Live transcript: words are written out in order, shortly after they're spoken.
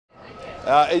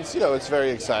It's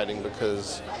very exciting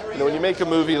because when you make a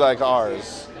movie like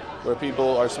ours, where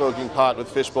people are smoking pot with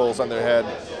fish bowls on their head,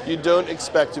 you don't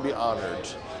expect to be honored,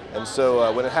 and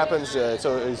so when it happens,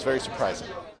 it's very surprising.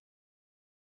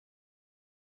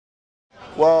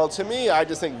 Well, to me, I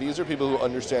just think these are people who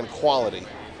understand quality.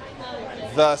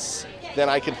 Thus, then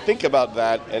I can think about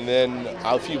that, and then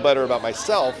I'll feel better about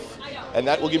myself, and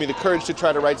that will give me the courage to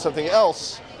try to write something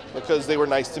else because they were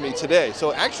nice to me today.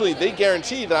 So actually, they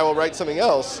guarantee that I will write something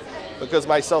else because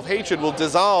my self-hatred will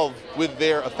dissolve with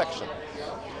their affection.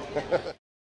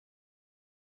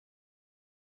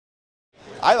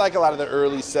 I like a lot of the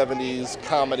early 70s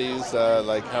comedies,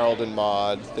 like Harold and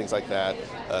Maude, things like that.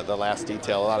 The Last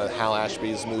Detail, a lot of Hal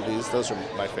Ashby's movies, those are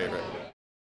my favorite.